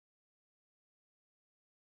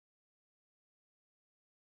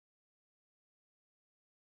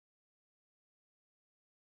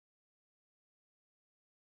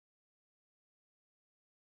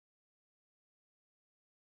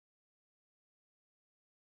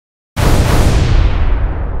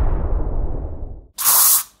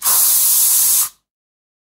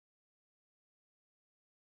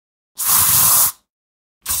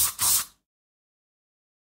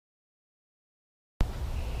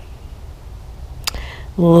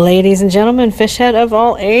Ladies and gentlemen, fish head of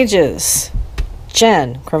all ages,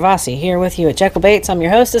 Jen Cravasi here with you at Jekyll Baits. I'm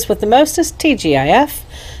your hostess with the mostest, TGIF.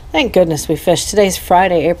 Thank goodness we fished. Today's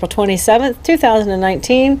Friday, April 27th,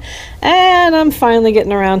 2019, and I'm finally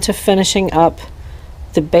getting around to finishing up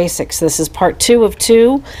the basics. This is part 2 of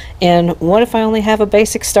 2, and what if I only have a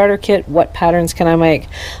basic starter kit? What patterns can I make?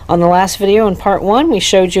 On the last video in part 1, we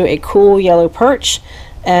showed you a cool yellow perch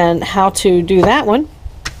and how to do that one.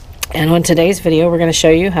 And on today's video, we're going to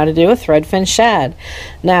show you how to do a threadfin shad.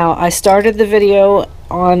 Now, I started the video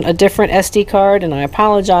on a different SD card, and I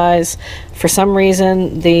apologize. For some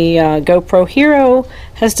reason, the GoPro Hero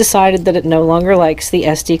has decided that it no longer likes the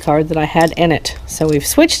SD card that I had in it. So we've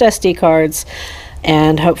switched SD cards,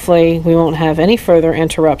 and hopefully we won't have any further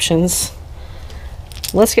interruptions.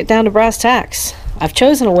 Let's get down to brass tacks. I've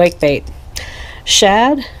chosen a wake bait.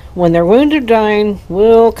 Shad, when they're wounded or dying,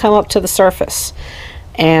 will come up to the surface.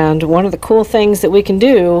 And one of the cool things that we can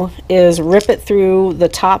do is rip it through the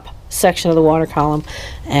top section of the water column.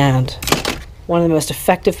 And one of the most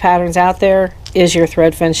effective patterns out there is your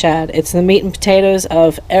threadfin shad. It's the meat and potatoes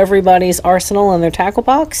of everybody's arsenal in their tackle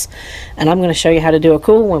box. And I'm going to show you how to do a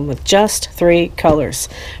cool one with just 3 colors.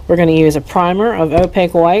 We're going to use a primer of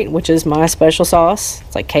opaque white, which is my special sauce.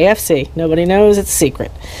 It's like KFC. Nobody knows, it's a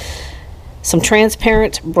secret. Some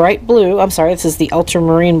transparent bright blue. I'm sorry, this is the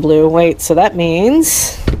ultramarine blue. Wait, so that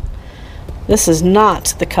means this is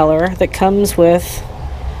not the color that comes with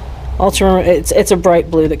ultramarine. It's a bright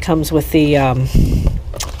blue that comes with the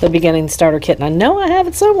beginning starter kit. And I know I have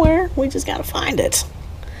it somewhere. We just gotta find it.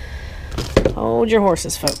 Hold your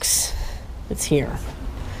horses, folks. It's here.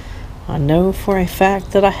 I know for a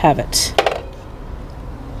fact that I have it.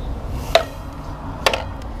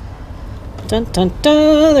 Dun, dun,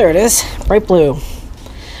 dun. There it is. Bright blue.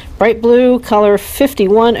 Bright blue, color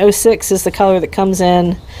 5106 is the color that comes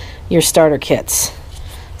in your starter kits.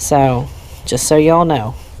 So, just so y'all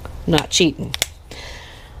know, I'm not cheating.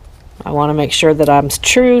 I want to make sure that I'm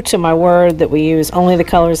true to my word that we use only the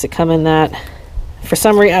colors that come in that. For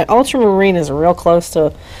some reason, ultramarine is real close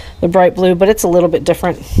to the bright blue, but it's a little bit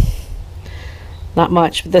different. Not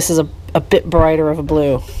much, but this is a bit brighter of a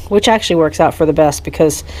blue, which actually works out for the best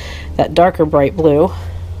because that darker bright blue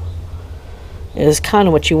is kind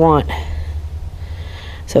of what you want.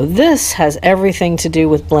 So this has everything to do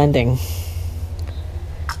with blending.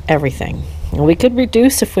 Everything. And we could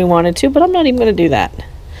reduce if we wanted to, but I'm not even going to do that.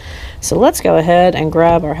 So let's go ahead and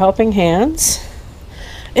grab our helping hands.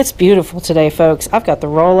 It's beautiful today, folks. I've got the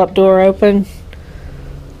roll-up door open.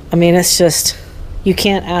 I mean, it's just, you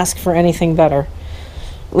can't ask for anything better.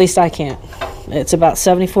 At least I can't. It's about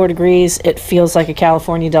 74 degrees. It feels like a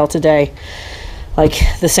California Delta day, like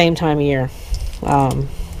the same time of year.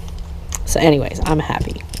 So anyways, I'm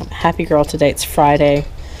happy. I'm a happy girl today. It's Friday,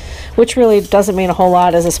 which really doesn't mean a whole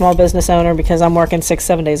lot as a small business owner because I'm working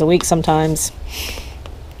 6-7 days a week sometimes.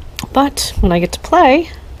 But when I get to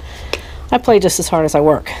play, I play just as hard as I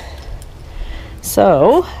work.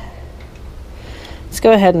 So let's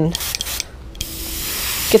go ahead and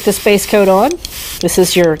get this base coat on. This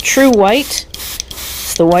is your true white.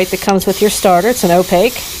 It's the white that comes with your starter. It's an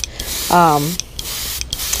opaque.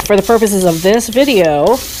 For the purposes of this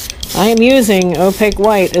video, I am using opaque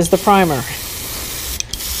white as the primer.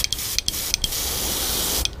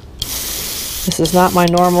 This is not my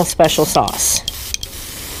normal special sauce.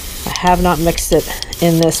 I have not mixed it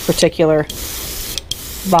in this particular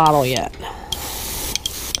bottle yet.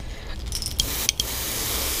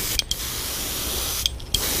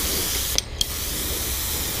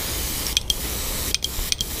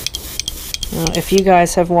 Now, if you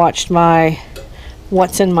guys have watched my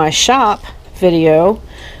What's in My Shop video,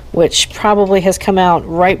 which probably has come out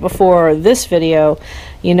right before this video,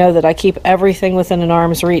 you know that I keep everything within an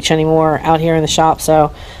arm's reach anymore out here in the shop.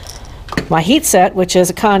 So my heat set, which is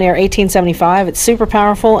a Conair 1875, it's super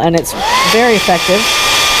powerful and it's very effective,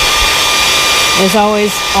 is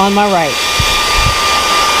always on my right.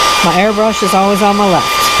 My airbrush is always on my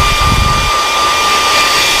left.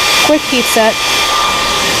 Quick heat set,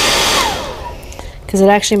 because it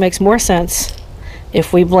actually makes more sense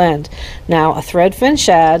if we blend. Now, a threadfin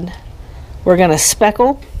shad, we're going to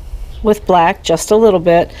speckle with black just a little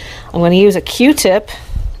bit. I'm going to use a Q-tip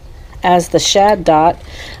as the shad dot,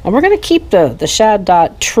 and we're going to keep the shad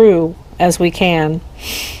dot true as we can.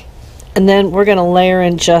 And then we're going to layer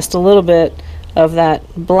in just a little bit of that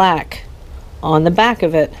black on the back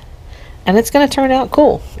of it, and it's going to turn out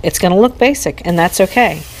cool. It's going to look basic, and that's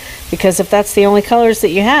okay, because if that's the only colors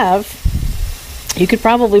that you have, you could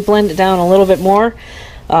probably blend it down a little bit more.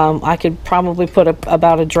 I could probably put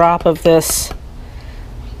about a drop of this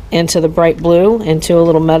into the bright blue, into a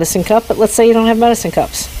little medicine cup, but let's say you don't have medicine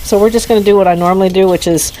cups. So we're just going to do what I normally do, which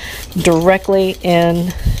is directly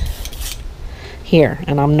in here.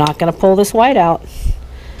 And I'm not going to pull this white out.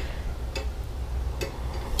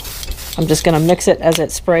 I'm just going to mix it as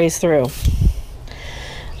it sprays through.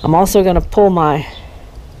 I'm also going to pull my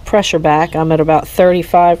pressure back. I'm at about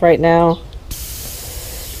 35 right now.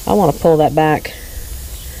 I want to pull that back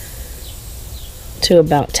to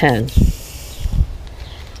about 10.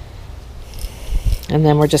 And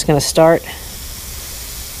then we're just going to start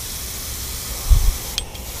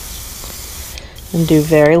and do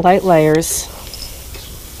very light layers.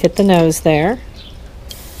 Hit the nose there.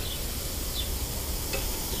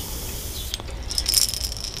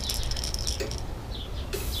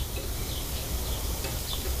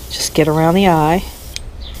 Just get around the eye.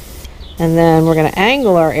 And then we're going to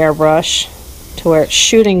angle our airbrush to where it's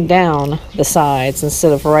shooting down the sides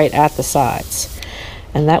instead of right at the sides.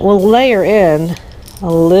 And that will layer in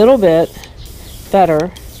a little bit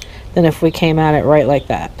better than if we came at it right like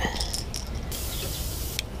that.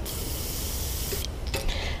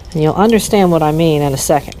 And you'll understand what I mean in a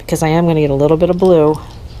second, because I am going to get a little bit of blue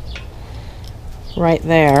right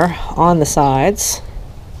there on the sides.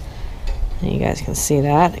 And you guys can see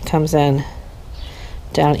that. It comes in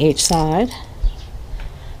down each side,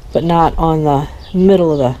 but not on the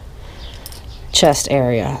middle of the chest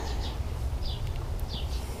area.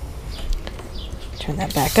 Turn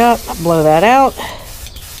that back up, blow that out.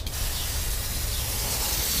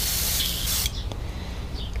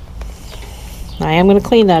 I am going to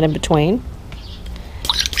clean that in between.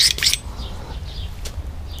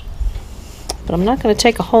 But I'm not going to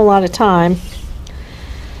take a whole lot of time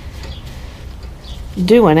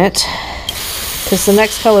doing it, because the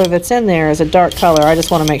next color that's in there is a dark color. I just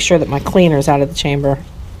want to make sure that my cleaner's out of the chamber.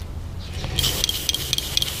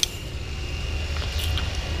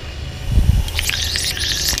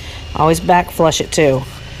 Always back flush it too.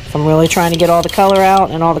 If I'm really trying to get all the color out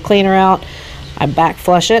and all the cleaner out, I back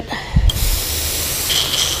flush it.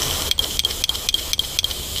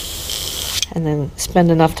 And then spend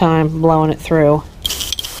enough time blowing it through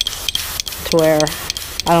to where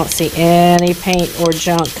I don't see any paint or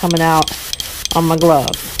junk coming out on my glove.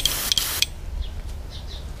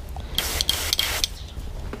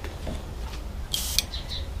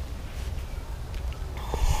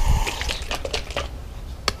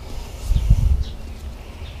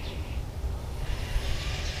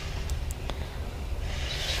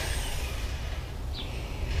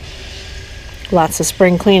 Lots of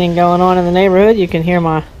spring cleaning going on in the neighborhood. You can hear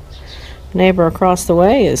my neighbor across the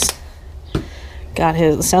way is got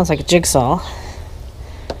his, sounds like a jigsaw.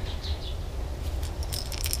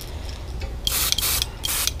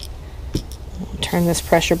 Turn this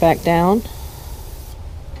pressure back down.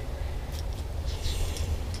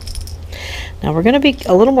 Now we're going to be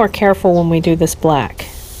a little more careful when we do this black.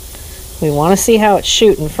 We want to see how it's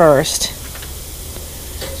shooting first.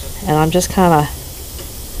 And I'm just kind of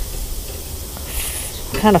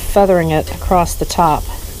feathering it across the top,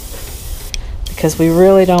 because we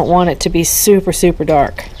really don't want it to be super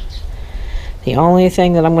dark. The only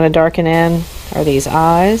thing that I'm going to darken in are these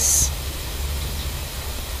eyes.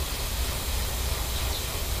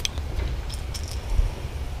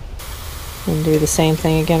 And do the same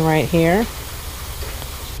thing again right here.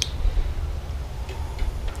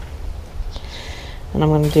 And I'm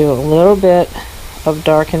going to do a little bit of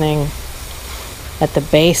darkening at the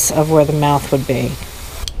base of where the mouth would be.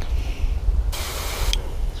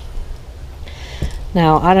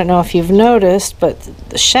 Now, I don't know if you've noticed, but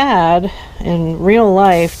the SHAD in real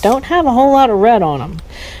life don't have a whole lot of red on them.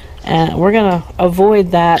 And we're going to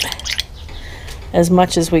avoid that as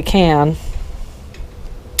much as we can.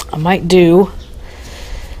 I might do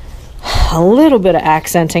a little bit of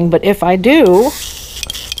accenting, but if I do,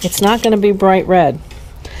 it's not going to be bright red.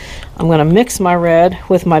 I'm going to mix my red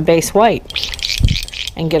with my base white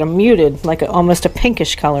and get a muted, like almost a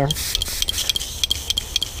pinkish color.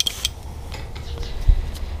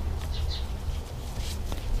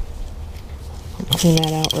 Clean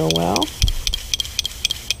that out real well.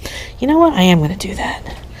 You know what? I am going to do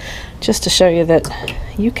that just to show you that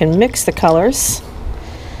you can mix the colors,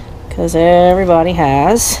 because everybody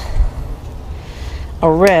has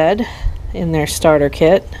a red in their starter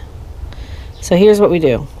kit. So here's what we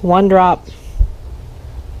do. 1 drop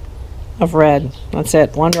of red. That's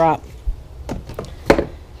it. 1 drop.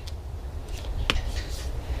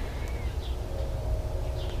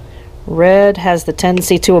 Red has the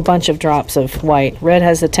tendency to a bunch of drops of white. Red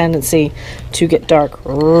has the tendency to get dark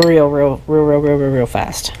real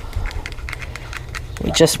fast.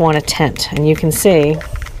 We just want a tint, and you can see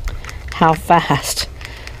how fast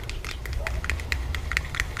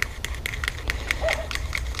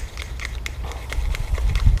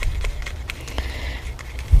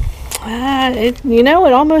You know,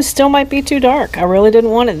 it almost still might be too dark. I really didn't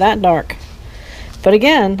want it that dark. But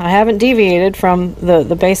again, I haven't deviated from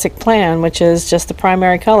the basic plan, which is just the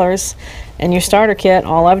primary colors and your starter kit.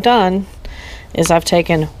 All I've done is I've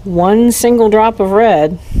taken one single drop of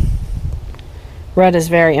red. Red is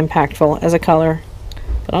very impactful as a color,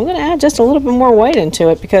 but I'm going to add just a little bit more white into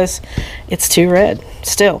it because it's too red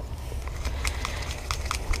still.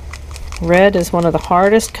 Red is one of the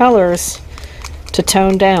hardest colors to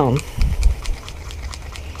tone down.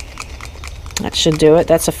 That should do it.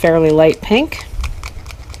 That's a fairly light pink.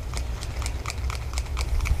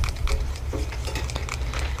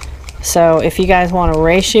 So if you guys want a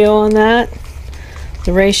ratio on that,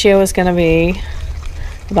 the ratio is going to be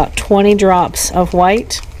about 20 drops of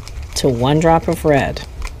white to 1 drop of red.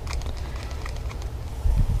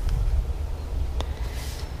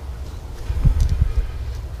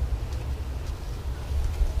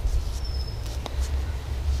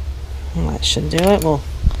 And that should do it. We'll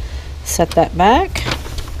set that back.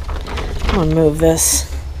 I'm going to move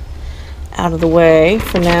this out of the way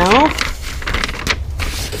for now.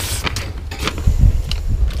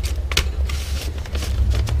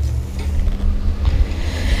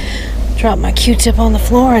 Dropped my Q-tip on the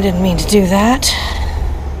floor. I didn't mean to do that.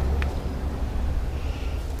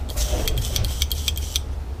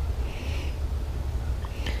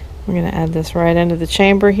 We're going to add this right into the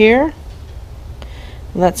chamber here.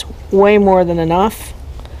 And that's way more than enough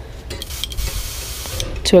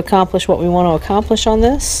to accomplish what we want to accomplish on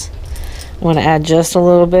this. I'm going to add just a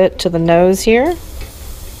little bit to the nose here.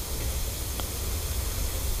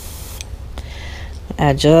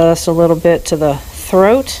 Add just a little bit to the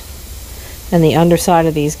throat and the underside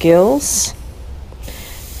of these gills.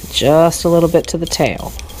 Just a little bit to the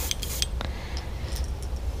tail.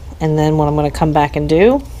 And then what I'm going to come back and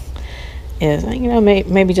do is, you know,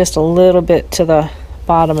 maybe just a little bit to the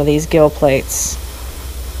bottom of these gill plates.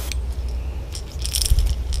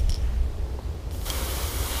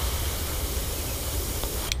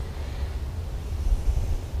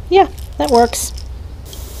 Yeah, that works.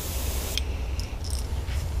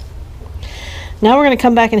 Now we're going to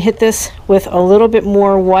come back and hit this with a little bit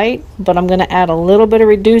more white, but I'm going to add a little bit of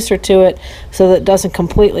reducer to it so that it doesn't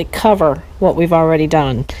completely cover what we've already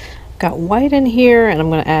done. Got white in here, and I'm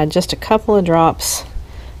going to add just a couple of drops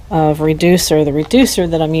of reducer. The reducer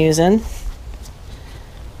that I'm using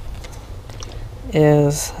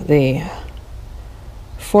is the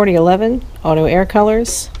 4011 Auto Air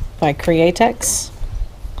Colors by Createx.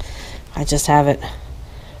 I just have it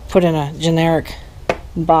put in a generic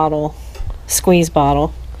bottle, squeeze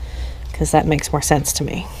bottle, because that makes more sense to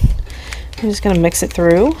me. I'm just going to mix it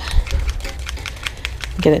through,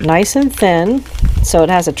 get it nice and thin so it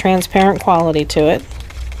has a transparent quality to it.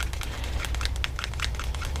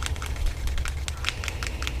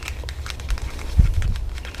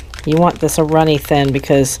 You want this a runny thin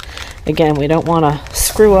because, again, we don't want to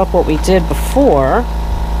screw up what we did before.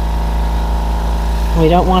 We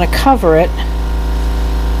don't want to cover it,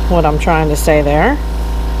 what I'm trying to say there.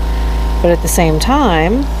 But at the same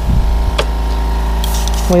time,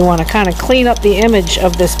 we want to kind of clean up the image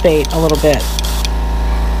of this bait a little bit.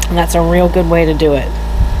 And that's a real good way to do it.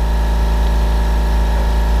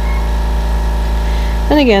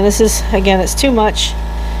 And again, it's too much.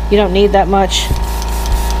 You don't need that much.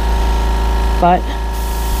 But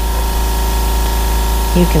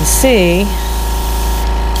you can see,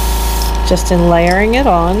 just in layering it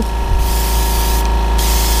on,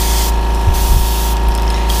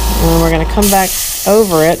 and we're going to come back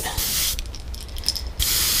over it,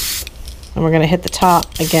 and we're going to hit the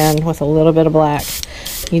top again with a little bit of black.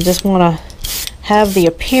 You just want to have the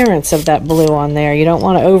appearance of that blue on there. You don't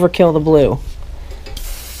want to overkill the blue.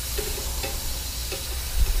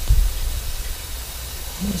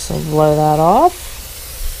 So blow that off.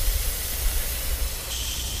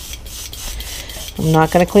 I'm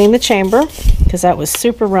not going to clean the chamber because that was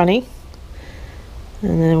super runny.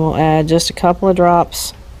 And then we'll add just a couple of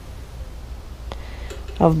drops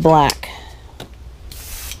of black.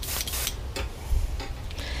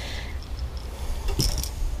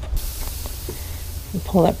 And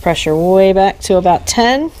pull that pressure way back to about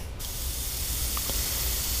 10.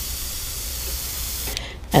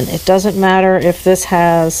 And it doesn't matter if this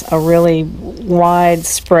has a really wide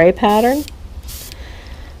spray pattern,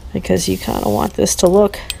 because you kind of want this to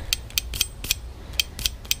look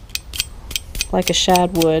like a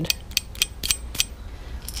SHAD would.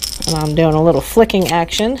 And I'm doing a little flicking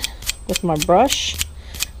action with my brush.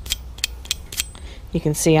 You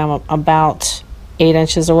can see I'm about 8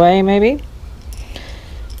 inches away maybe.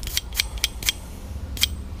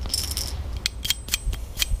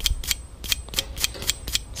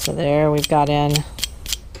 So there we've got in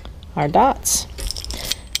our dots.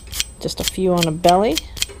 Just a few on the belly.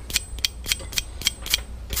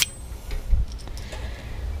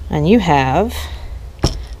 And you have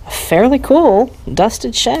a fairly cool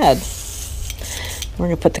dusted shad. We're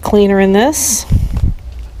going to put the cleaner in this,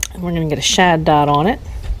 and we're going to get a shad dot on it.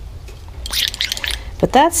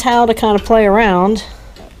 But that's how to kind of play around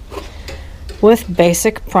with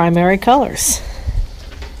basic primary colors.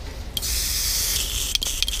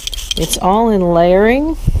 It's all in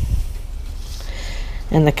layering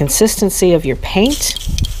and the consistency of your paint,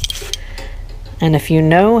 and if you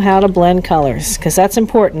know how to blend colors, because that's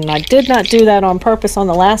important. I did not do that on purpose on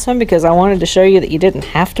the last one because I wanted to show you that you didn't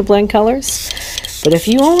have to blend colors. But if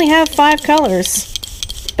you only have 5 colors,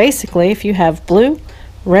 basically if you have blue,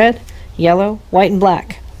 red, yellow, white, and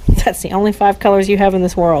black, that's the only 5 colors you have in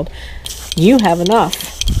this world, you have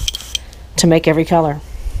enough to make every color.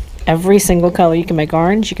 Every single color. You can make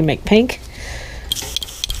orange, you can make pink.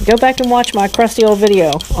 Go back and watch my crusty old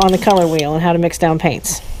video on the color wheel and how to mix down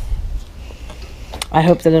paints. I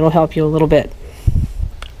hope that it'll help you a little bit.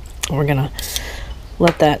 We're gonna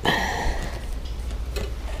let that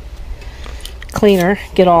cleaner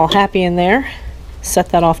get all happy in there. Set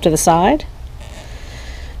that off to the side.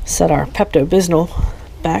 Set our Pepto-Bismol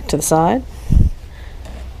back to the side.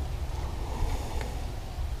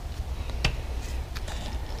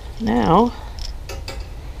 Now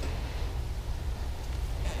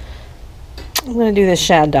I'm going to do this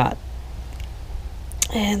shad dot,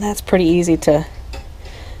 and that's pretty easy to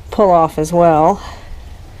pull off as well.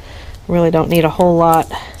 Really don't need a whole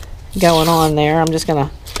lot going on there. I'm just going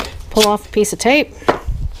to pull off a piece of tape,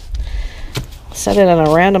 set it in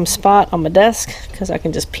a random spot on my desk because I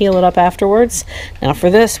can just peel it up afterwards. Now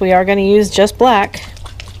for this we are going to use just black.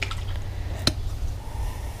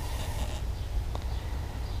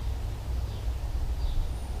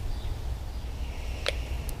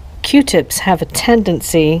 Q-tips have a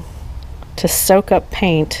tendency to soak up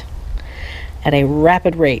paint at a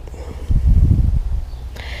rapid rate.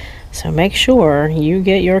 So make sure you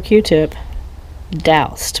get your Q-tip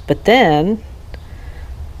doused, but then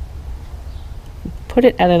put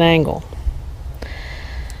it at an angle.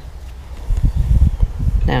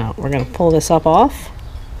 Now we're going to pull this up off,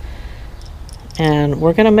 and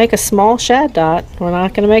we're going to make a small shad dot. We're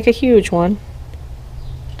not going to make a huge one.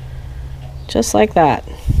 Just like that.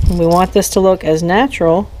 We want this to look as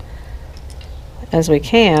natural as we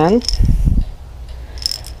can.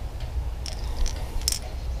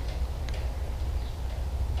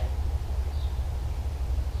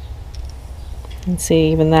 And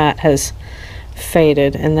see, even that has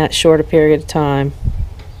faded in that short a period of time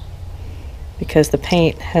because the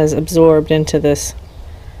paint has absorbed into this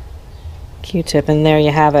Q-tip. And there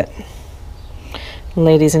you have it,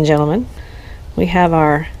 ladies and gentlemen. We have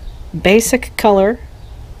our basic color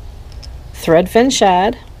thread fin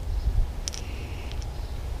shad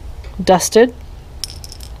dusted.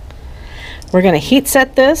 We're going to heat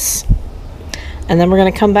set this, and then we're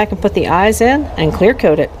going to come back and put the eyes in and clear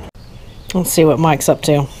coat it. Let's see what Mike's up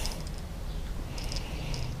to.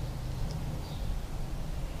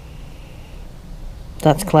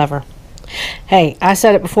 That's clever. Hey, I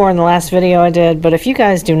said it before in the last video I did, but if you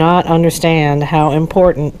guys do not understand how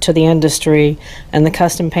important to the industry and the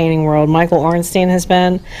custom painting world Michael Ornstein has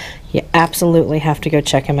been, you absolutely have to go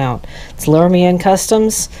check him out. It's Lure Me In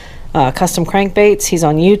Customs, Custom Crankbaits. He's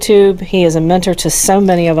on YouTube. He is a mentor to so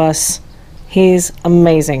many of us. He's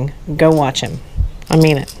amazing. Go watch him. I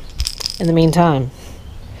mean it. In the meantime,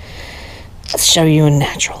 let's show you in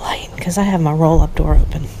natural light because I have my roll-up door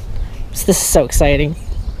open. So this is so exciting.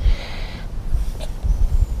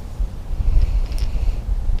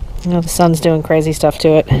 You know, the sun's doing crazy stuff to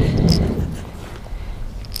it.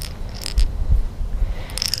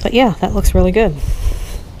 But yeah, that looks really good.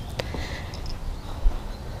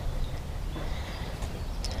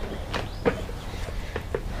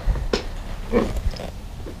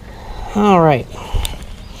 All right.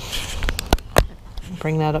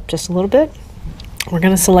 Bring that up just a little bit. We're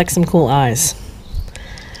going to select some cool eyes.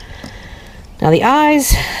 Now the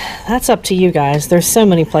eyes, that's up to you guys. There's so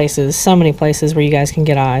many places where you guys can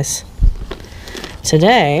get eyes.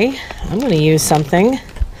 Today, I'm going to use something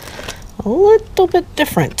a little bit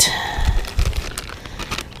different.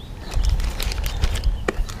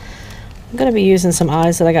 I'm going to be using some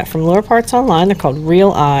eyes that I got from Lure Parts Online. They're called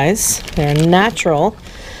Real Eyes. They're natural.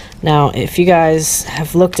 Now, if you guys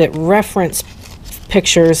have looked at reference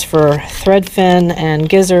pictures for threadfin and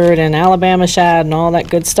gizzard and Alabama shad and all that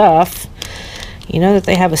good stuff, you know that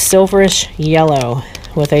they have a silverish yellow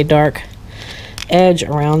with a dark edge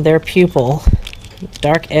around their pupil,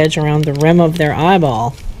 dark edge around the rim of their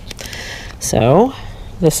eyeball. So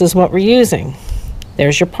this is what we're using.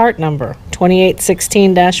 There's your part number,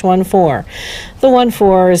 2816-14. The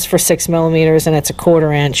 14 is for 6 millimeters, and it's a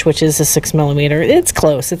 1/4 inch, which is a 6 millimeter. It's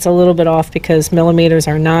close. It's a little bit off because millimeters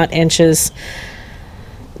are not inches,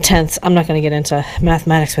 tenths. I'm not going to get into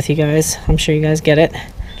mathematics with you guys. I'm sure you guys get it.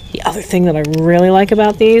 The other thing that I really like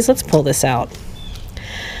about these, let's pull this out.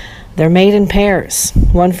 They're made in pairs,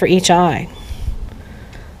 one for each eye.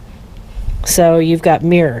 So you've got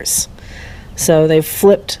mirrors. So they've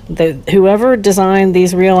flipped, whoever designed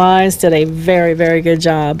these real eyes did a very, very good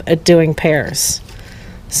job at doing pairs.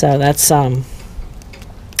 So that's, I'm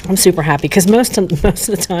super happy because most of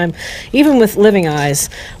the time, even with living eyes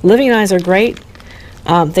are great.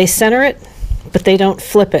 They center it, but they don't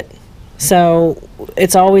flip it. So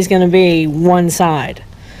it's always going to be one side.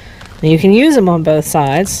 Now you can use them on both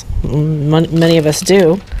sides. Many of us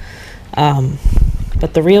do.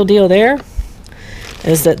 But the real deal there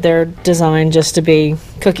is that they're designed just to be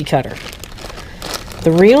cookie cutter. The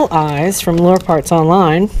real eyes from Lure Parts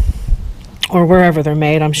Online, or wherever they're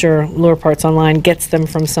made, I'm sure Lure Parts Online gets them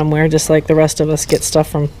from somewhere, just like the rest of us get stuff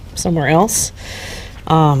from somewhere else.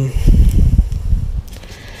 They're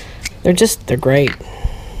great.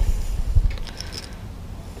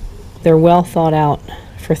 They're well thought out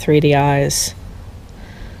for 3D eyes.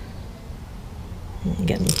 I'm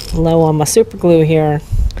getting low on my super glue here.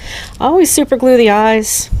 I always super glue the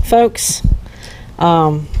eyes, folks,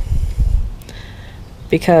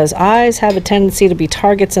 because eyes have a tendency to be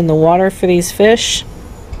targets in the water for these fish.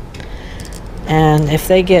 And if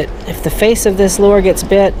the face of this lure gets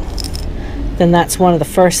bit, then that's one of the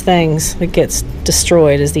first things that gets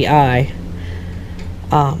destroyed is the eye.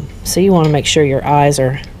 So you want to make sure your eyes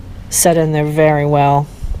are set in there very well.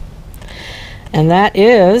 And that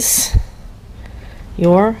is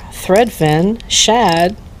your threadfin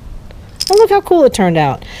SHAD. And look how cool it turned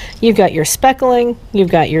out. You've got your speckling, you've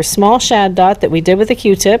got your small shad dot that we did with the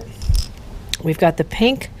Q-tip. We've got the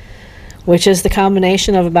pink, which is the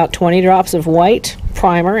combination of about 20 drops of white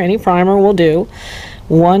primer, any primer will do,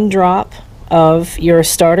 1 drop of your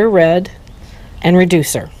starter red, and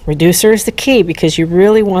reducer. Reducer is the key because you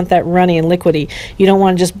really want that runny and liquidy. You don't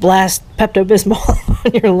want to just blast Pepto-Bismol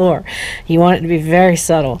on your lure. You want it to be very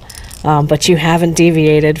subtle. But you haven't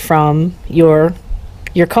deviated from your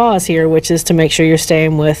cause here, which is to make sure you're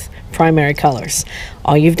staying with primary colors.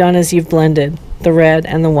 All you've done is you've blended the red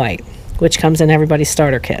and the white, which comes in everybody's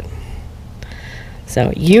starter kit.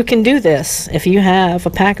 So you can do this if you have a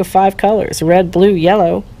pack of 5 colors, red, blue,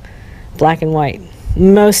 yellow, black, and white.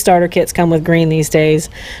 Most starter kits come with green these days,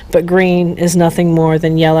 but green is nothing more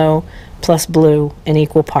than yellow plus blue in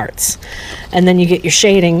equal parts. And then you get your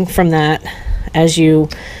shading from that as you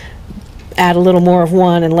add a little more of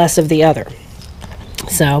one and less of the other.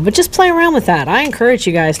 So, but just play around with that. I encourage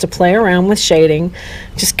you guys to play around with shading.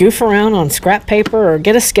 Just goof around on scrap paper or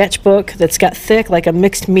get a sketchbook that's got thick, like a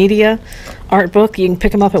mixed media art book. You can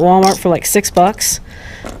pick them up at Walmart for like $6.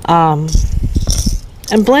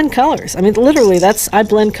 And blend colors. I mean, literally, I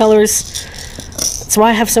blend colors. That's why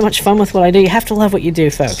I have so much fun with what I do. You have to love what you do,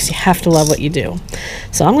 folks. You have to love what you do.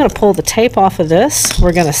 So I'm going to pull the tape off of this.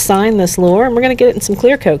 We're going to sign this lure, and we're going to get it in some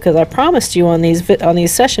clear coat because I promised you on these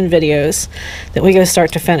session videos that we go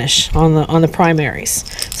start to finish on the primaries,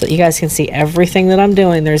 so that you guys can see everything that I'm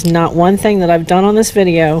doing. There's not one thing that I've done on this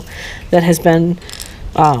video that has been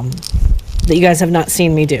that you guys have not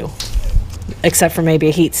seen me do, except for maybe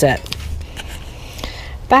a heat set.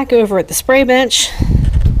 Back over at the spray bench,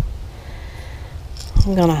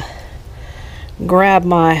 I'm gonna grab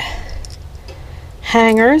my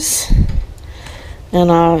hangers,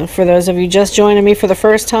 and for those of you just joining me for the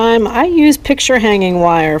first time, I use picture hanging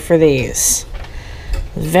wire for these.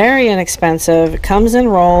 Very inexpensive. It comes in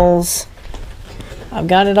rolls. I've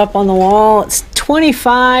got it up on the wall. It's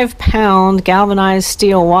 25-pound galvanized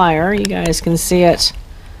steel wire. You guys can see it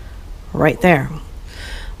right there.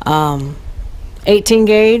 18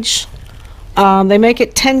 gauge. They make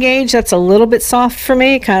it 10 gauge. That's a little bit soft for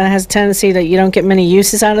me. It kind of has a tendency that you don't get many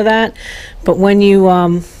uses out of that. But when you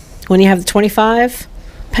have the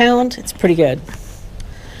 25-pound, it's pretty good.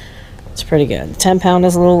 It's pretty good. 10-pound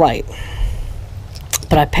is a little light.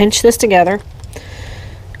 But I pinch this together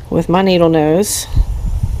with my needle nose.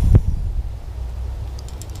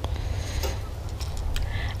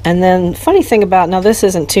 And then, funny thing about, now this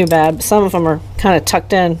isn't too bad, but some of them are kind of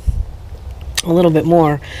tucked in a little bit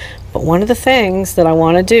more. But one of the things that I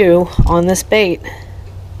want to do on this bait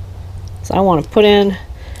is I want to put in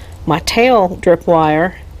my tail drip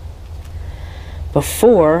wire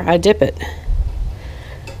before I dip it.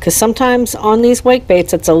 Because sometimes on these wake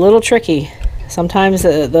baits it's a little tricky. Sometimes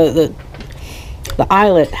the the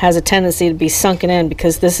eyelet has a tendency to be sunken in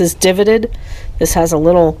because this is divoted. This has a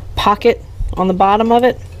little pocket on the bottom of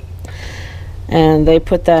it, and they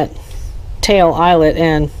put that tail eyelet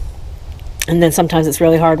in, and then sometimes it's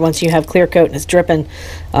really hard once you have clear coat and it's dripping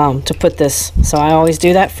to put this. So I always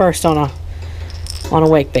do that first on a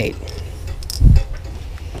wake bait.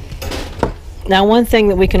 Now, one thing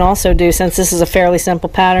that we can also do, since this is a fairly simple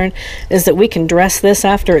pattern, is that we can dress this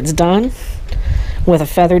after it's done with a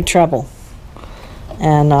feathered treble.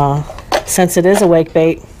 And since it is a wake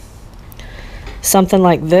bait, something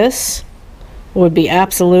like this would be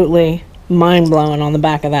absolutely mind-blowing on the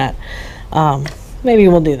back of that. Maybe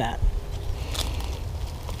we'll do that.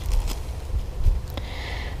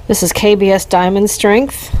 This is KBS Diamond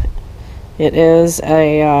Strength. It is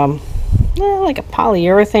a like a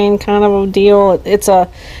polyurethane kind of a deal. It's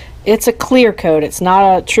a clear coat. It's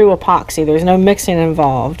not a true epoxy. There's no mixing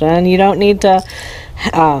involved, and you don't need to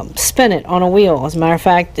spin it on a wheel. As a matter of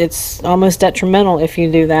fact, it's almost detrimental if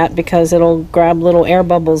you do that, because it'll grab little air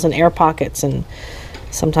bubbles and air pockets, and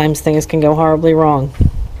sometimes things can go horribly wrong.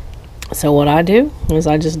 So what I do is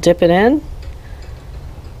I just dip it in,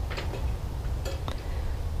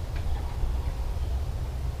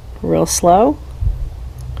 real slow.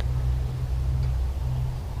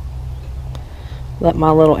 Let my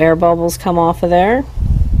little air bubbles come off of there.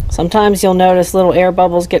 Sometimes you'll notice little air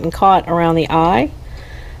bubbles getting caught around the eye,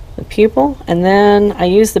 the pupil, and then I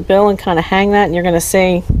use the bill and kind of hang that, and you're going to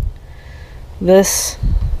see this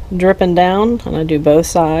dripping down, and I do both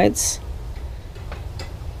sides.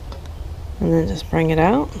 And then just bring it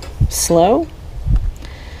out, slow.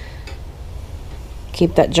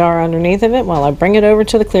 Keep that jar underneath of it while I bring it over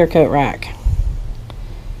to the clear coat rack.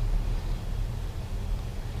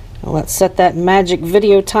 Now let's set that magic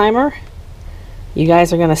video timer. You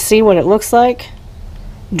guys are going to see what it looks like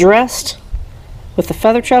dressed with the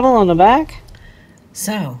feather treble on the back.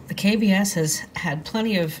 So the KBS has had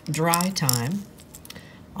plenty of dry time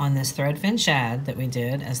on this thread fin shad that we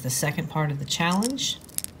did as the second part of the challenge.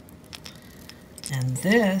 And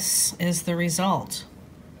this is the result.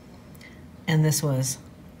 And this was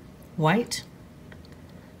white,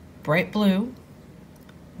 bright blue,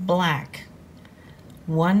 black,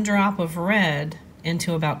 1 drop of red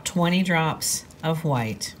into about 20 drops of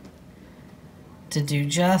white to do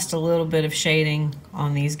just a little bit of shading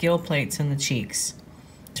on these gill plates and the cheeks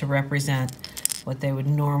to represent what they would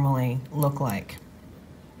normally look like.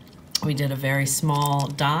 We did a very small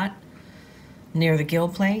dot near the gill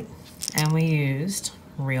plate, and we used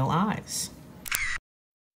real eyes.